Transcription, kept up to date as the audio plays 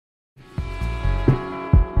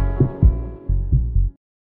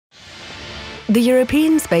The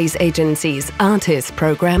European Space Agency's ARTIS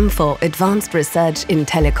program for advanced research in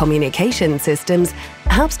telecommunication systems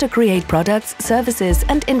helps to create products, services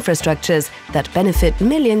and infrastructures that benefit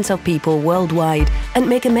millions of people worldwide and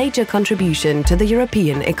make a major contribution to the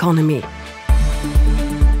European economy.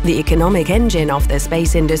 The economic engine of the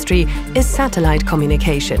space industry is satellite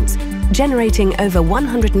communications, generating over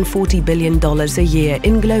 $140 billion a year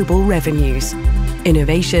in global revenues.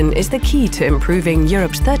 Innovation is the key to improving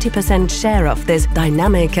Europe's 30% share of this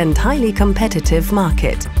dynamic and highly competitive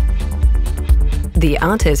market. The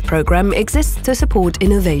ARTIS program exists to support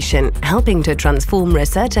innovation, helping to transform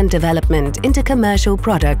research and development into commercial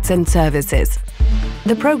products and services.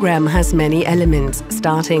 The program has many elements,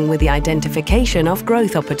 starting with the identification of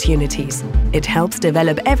growth opportunities. It helps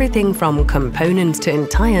develop everything from components to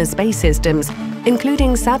entire space systems,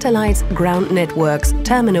 including satellites, ground networks,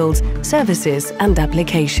 terminals, services and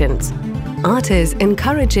applications. ARTIS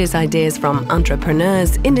encourages ideas from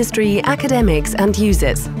entrepreneurs, industry, academics and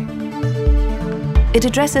users. It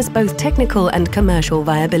addresses both technical and commercial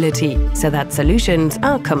viability, so that solutions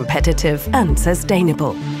are competitive and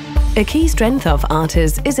sustainable. A key strength of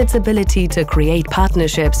ARTIS is its ability to create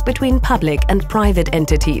partnerships between public and private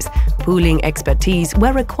entities, pooling expertise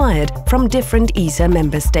where required from different ESA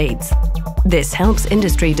member states. This helps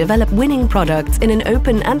industry develop winning products in an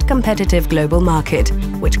open and competitive global market,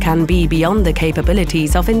 which can be beyond the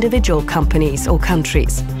capabilities of individual companies or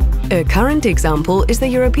countries. A current example is the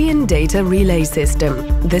European Data Relay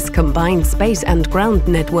System. This combined space and ground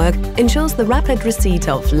network ensures the rapid receipt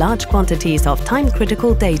of large quantities of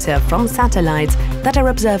time-critical data from satellites that are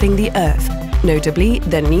observing the Earth, notably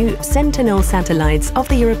the new Sentinel satellites of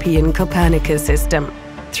the European Copernicus system.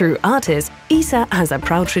 Through ARTIS, ESA has a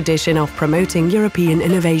proud tradition of promoting European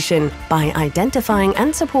innovation by identifying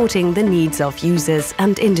and supporting the needs of users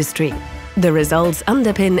and industry. The results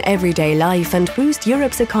underpin everyday life and boost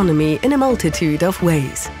Europe's economy in a multitude of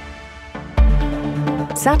ways.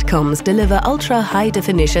 Satcoms deliver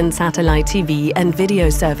ultra-high-definition satellite TV and video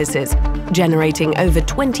services, generating over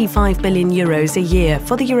 €25 billion a year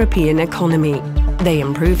for the European economy. They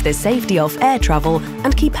improve the safety of air travel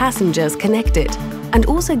and keep passengers connected, and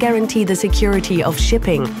also guarantee the security of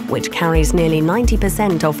shipping, which carries nearly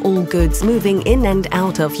 90% of all goods moving in and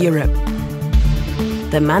out of Europe.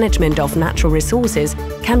 The management of natural resources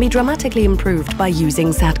can be dramatically improved by using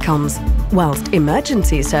SATCOMs, whilst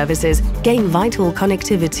emergency services gain vital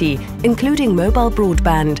connectivity, including mobile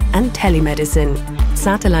broadband and telemedicine.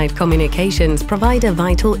 Satellite communications provide a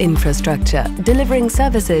vital infrastructure, delivering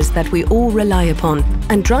services that we all rely upon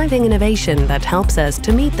and driving innovation that helps us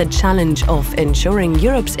to meet the challenge of ensuring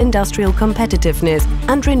Europe's industrial competitiveness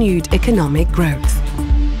and renewed economic growth.